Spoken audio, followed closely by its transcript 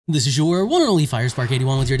This is your one and only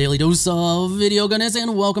𝐈𝐸𝐻81 with your daily dose of video goodness,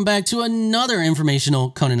 and welcome back to another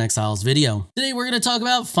informational Conan Exiles video. Today we're going to talk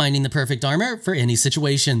about finding the perfect armor for any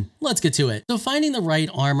situation. Let's get to it. So finding the right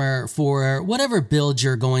armor for whatever build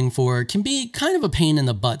you're going for can be kind of a pain in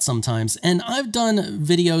the butt sometimes, and I've done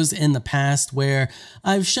videos in the past where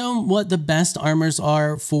I've shown what the best armors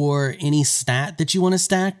are for any stat that you want to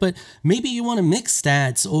stack, but maybe you want to mix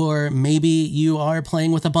stats, or maybe you are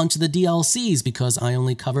playing with a bunch of the DLCs because I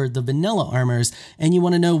only covered the vanilla armors and you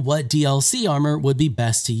want to know what DLC armor would be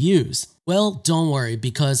best to use. Well, don't worry,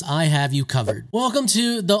 because I have you covered. Welcome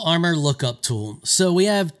to the armor lookup tool. So we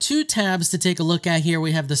have two tabs to take a look at here.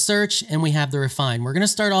 We have the search and we have the refine. We're going to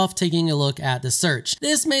start off taking a look at the search.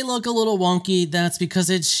 This may look a little wonky. That's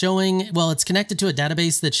because it's showing, well, it's connected to a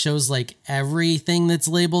database that shows like everything that's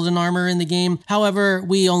labeled an armor in the game. However,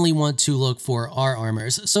 we only want to look for our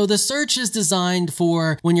armors. So the search is designed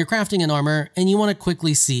for when you're crafting an armor and you want to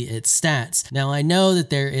quickly see its stats. Now, I know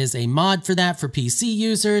that there is a mod for that for PC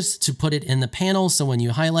users to put it in the panel, so when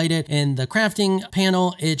you highlight it in the crafting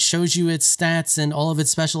panel, it shows you its stats and all of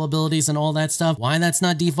its special abilities and all that stuff. Why that's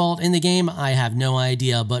not default in the game, I have no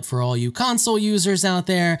idea, but for all you console users out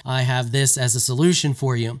there, I have this as a solution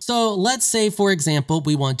for you. So let's say, for example,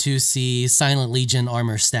 we want to see Silent Legion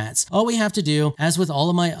armor stats. All we have to do, as with all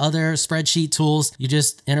of my other spreadsheet tools, you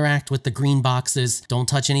just interact with the green boxes, don't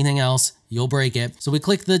touch anything else. You'll break it. So we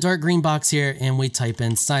click the dark green box here and we type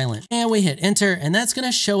in silent and we hit enter, and that's going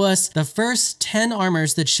to show us the first 10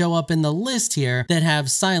 armors that show up in the list here that have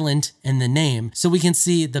silent in the name. So we can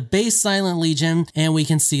see the base Silent Legion and we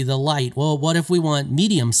can see the light. Well, what if we want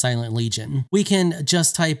medium Silent Legion? We can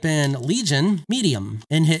just type in Legion medium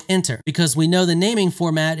and hit enter, because we know the naming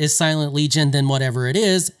format is Silent Legion, then whatever it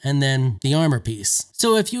is, and then the armor piece.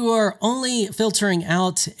 So if you are only filtering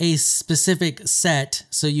out a specific set,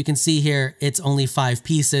 so you can see here, it's only 5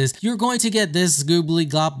 pieces, you're going to get this goobly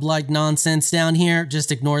glop like nonsense down here.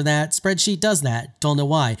 Just ignore that. Spreadsheet does that. Don't know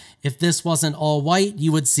why. If this wasn't all white,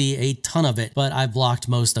 you would see a ton of it, but I've blocked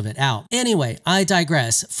most of it out. Anyway, I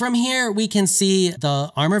digress. From here, we can see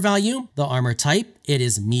the armor value, the armor type. It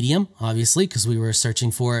is medium, obviously, because we were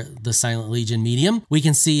searching for the Silent Legion medium. We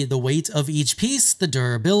can see the weight of each piece, the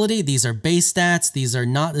durability. These are base stats. These are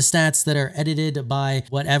not the stats that are edited by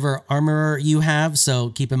whatever armorer you have.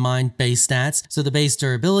 So keep in mind base stats. So the base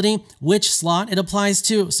durability, which slot it applies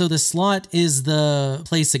to. So the slot is the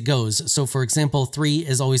place it goes. So for example, 3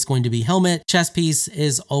 is always going to be helmet. Chest piece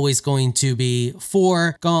is always going to be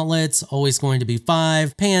 4. Gauntlets, always going to be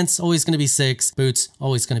 5. Pants, always going to be 6. Boots,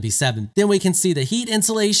 always going to be 7. Then we can see the heat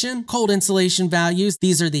insulation, cold insulation values.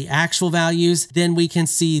 These are the actual values. Then we can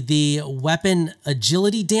see the weapon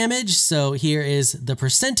agility damage. So here is the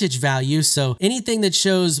percentage value. So anything that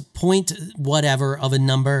shows point whatever of a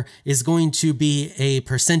number is going to be a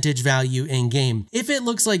percentage value in game. If it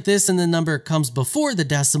looks like this and the number comes before the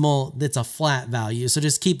decimal, that's a flat value. So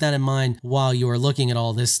just keep that in mind while you are looking at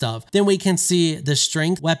all this stuff. Then we can see the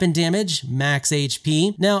strength, weapon damage, max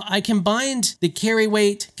HP. Now I combined the carry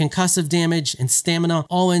weight, concussive damage, and stamina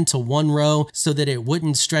all into one row so that it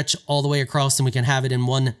wouldn't stretch all the way across and we can have it in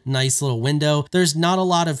one nice little window. There's not a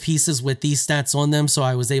lot of pieces with these stats on them, so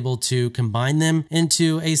I was able to combine them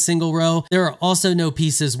into a single row. There are also no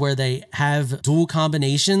pieces where they have dual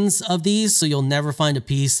combinations of these, so you'll never find a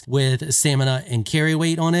piece with stamina and carry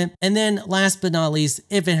weight on it. And then last but not least,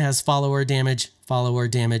 if it has follower damage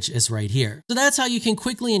is right here. So that's how you can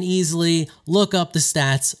quickly and easily look up the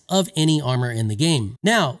stats of any armor in the game.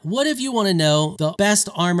 Now, what if you want to know the best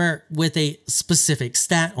armor with a specific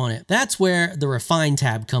stat on it? That's where the refine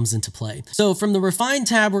tab comes into play. So from the refine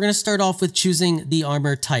tab, we're going to start off with choosing the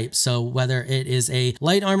armor type. So whether it is a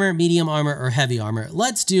light armor, medium armor, or heavy armor.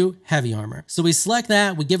 Let's do heavy armor. So we select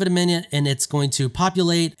that, we give it a minute, and it's going to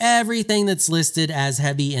populate everything that's listed as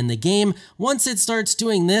heavy in the game. Once it starts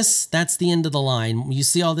doing this, that's the end of the line. You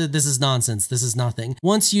see all this is nonsense. This is nothing.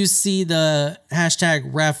 Once you see the hashtag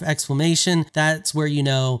ref exclamation, that's where you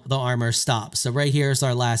know the armor stops. So right here is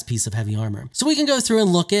our last piece of heavy armor. So we can go through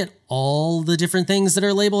and look at all the different things that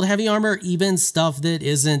are labeled heavy armor, even stuff that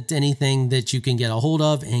isn't anything that you can get a hold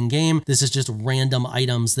of in game. This is just random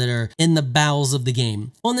items that are in the bowels of the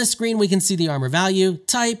game. On this screen, we can see the armor value,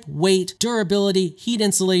 type, weight, durability, heat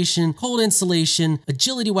insulation, cold insulation,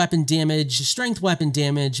 agility weapon damage, strength weapon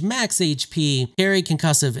damage, max HP, carry,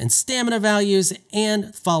 concussive, and stamina values,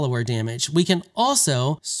 and follower damage. We can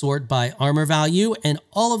also sort by armor value and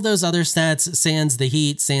all of those other stats, sans the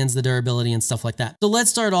heat, sans the durability, and stuff like that. So let's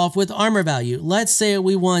start off with armor value. Let's say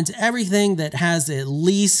we want everything that has at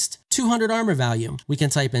least 200 armor value. We can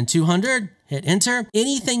type in 200, hit enter.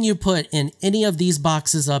 Anything you put in any of these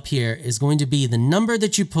boxes up here is going to be the number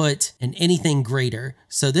that you put in anything greater.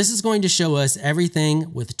 So this is going to show us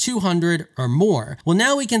everything with 200 or more. Well,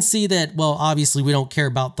 now we can see that, well, obviously we don't care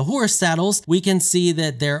about the horse saddles. We can see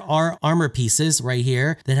that there are armor pieces right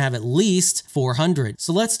here that have at least 400.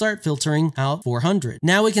 So let's start filtering out 400.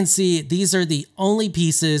 Now we can see these are the only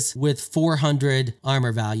pieces with 400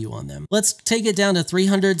 armor value on them. Let's take it down to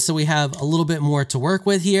 300 so we have a little bit more to work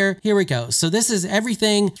with here. Here we go. So this is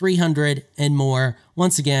everything 300 and more.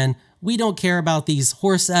 Once again, we don't care about these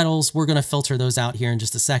horse saddles. We're going to filter those out here in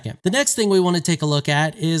just a second. The next thing we want to take a look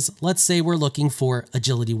at is, let's say we're looking for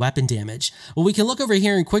agility weapon damage. Well, we can look over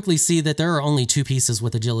here and quickly see that there are only 2 pieces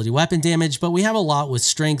with agility weapon damage, but we have a lot with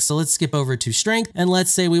strength. So let's skip over to strength and let's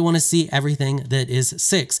say we want to see everything that is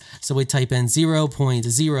 6. So we type in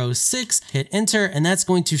 0.06, hit enter, and that's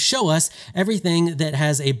going to show us everything that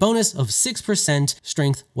has a bonus of 6%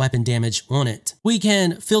 strength weapon damage on it. We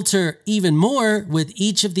can filter even more with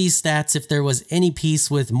each of these stats if there was any piece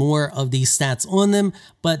with more of these stats on them,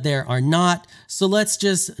 but there are not. So let's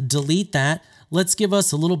just delete that. Let's give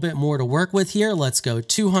us a little bit more to work with here. Let's go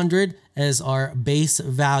 200 as our base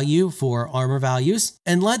value for armor values.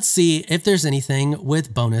 And let's see if there's anything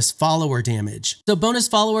with bonus follower damage. So bonus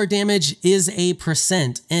follower damage is a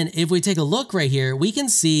percent. And if we take a look right here, we can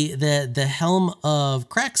see that the Helm of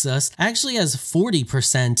Kraxus actually has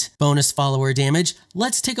 40% bonus follower damage.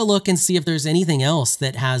 Let's take a look and see if there's anything else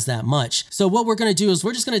that has that much. So what we're going to do is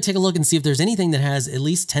we're just going to take a look and see if there's anything that has at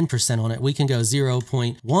least 10% on it. We can go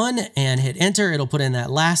 0.1 and hit enter. It'll put in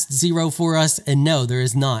that last 0 for us. And no, there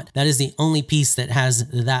is not. That is the only piece that has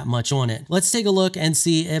that much on it. Let's take a look and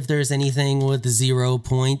see if there's anything with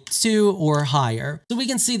 0.2 or higher. So we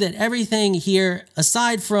can see that everything here,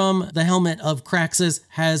 aside from the Helmet of Kraxus,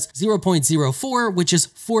 has 0.04, which is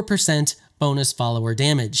 4% bonus follower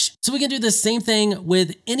damage. So we can do the same thing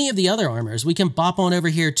with any of the other armors. We can bop on over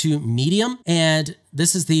here to medium, and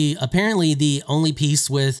this is apparently the only piece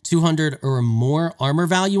with 200 or more armor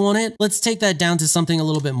value on it. Let's take that down to something a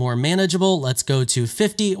little bit more manageable. Let's go to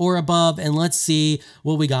 50 or above, and let's see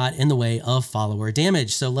what we got in the way of follower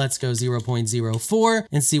damage. So let's go 0.04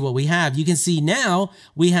 and see what we have. You can see now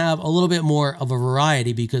we have a little bit more of a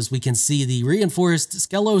variety because we can see the reinforced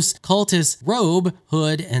Skelos cultist robe,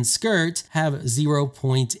 hood, and skirt have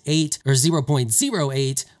 0.8 or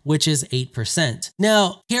 0.08, which is 8%.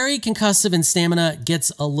 Now, carry, concussive, and stamina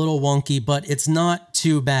gets a little wonky, but it's not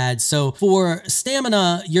too bad. So for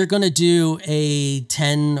stamina, you're going to do a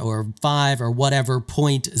 10 or 5 or whatever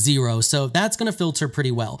 0.0. So that's going to filter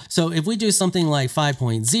pretty well. So if we do something like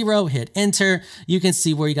 5.0, hit enter, you can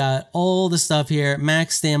see where you got all the stuff here.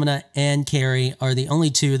 Max stamina and carry are the only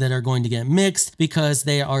 2 that are going to get mixed because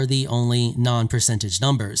they are the only non-percentage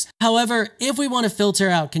numbers. However, if we want to filter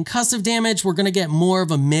out concussive damage, we're going to get more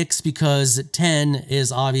of a mix because 10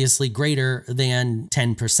 is obviously greater than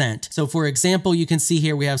 10%. So for example, you can see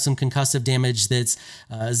here we have some concussive damage that's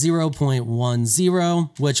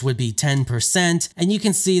 0.10, which would be 10%. And you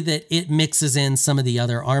can see that it mixes in some of the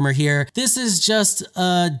other armor here. This is just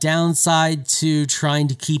a downside to trying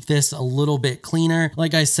to keep this a little bit cleaner.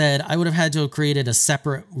 Like I said, I would have had to have created a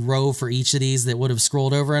separate row for each of these that would have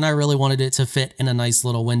scrolled over, and I really wanted it to fit in a nice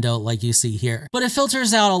little window like you see here. But it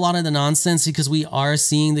filters out a lot of the nonsense because we are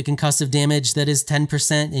seeing the concussive damage that is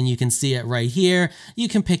 10%, and you can see it right here. You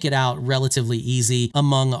can pick it out relatively easy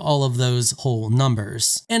among all of those whole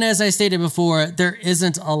numbers. And as I stated before, there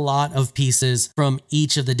isn't a lot of pieces from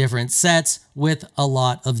each of the different sets with a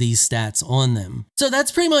lot of these stats on them. So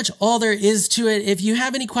that's pretty much all there is to it. If you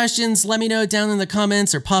have any questions, let me know down in the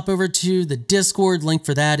comments or pop over to the Discord. Link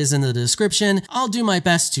for that is in the description. I'll do my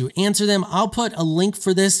best to answer them. I'll put a link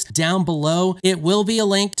for this down below. It will be a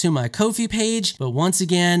link to my Ko-fi page, but once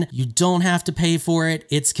again, you don't have to pay for it.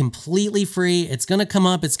 It's completely free. It's going to come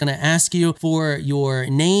up. It's going to ask you for your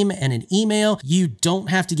name and an email. You don't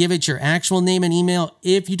have to give it your actual name and email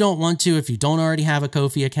if you don't want to, if you don't already have a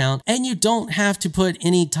Ko-fi account, and you don't have to put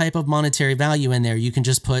any type of monetary value in there. You can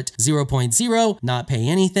just put 0.0, not pay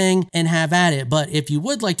anything, and have at it. But if you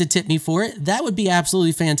would like to tip me for it, that would be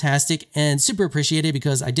absolutely fantastic and super appreciated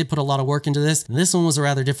because I did put a lot of work into this. This one was a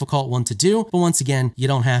rather difficult one to do, but once again, you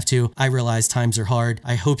don't have to. I realize times are hard.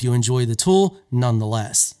 I hope you enjoy the tool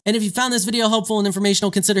nonetheless. And if you found this video helpful and informational,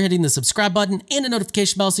 consider hitting the subscribe button and a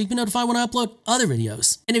notification bell so you can be notified when I upload other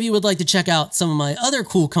videos. And if you would like to check out some of my other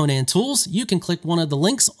cool Conan tools, you can click one of the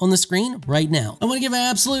links on the screen right now. I want to give an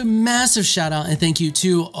absolute massive shout out and thank you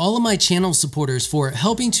to all of my channel supporters for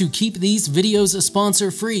helping to keep these videos sponsor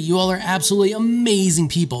free. You all are absolutely amazing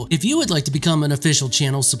people. If you would like to become an official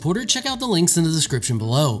channel supporter, check out the links in the description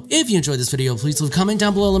below. If you enjoyed this video, please leave a comment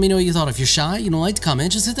down below. Let me know what you thought. If you're shy, you don't like to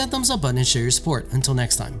comment, just hit that thumbs up button and share your support. Until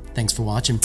next time, thanks for watching.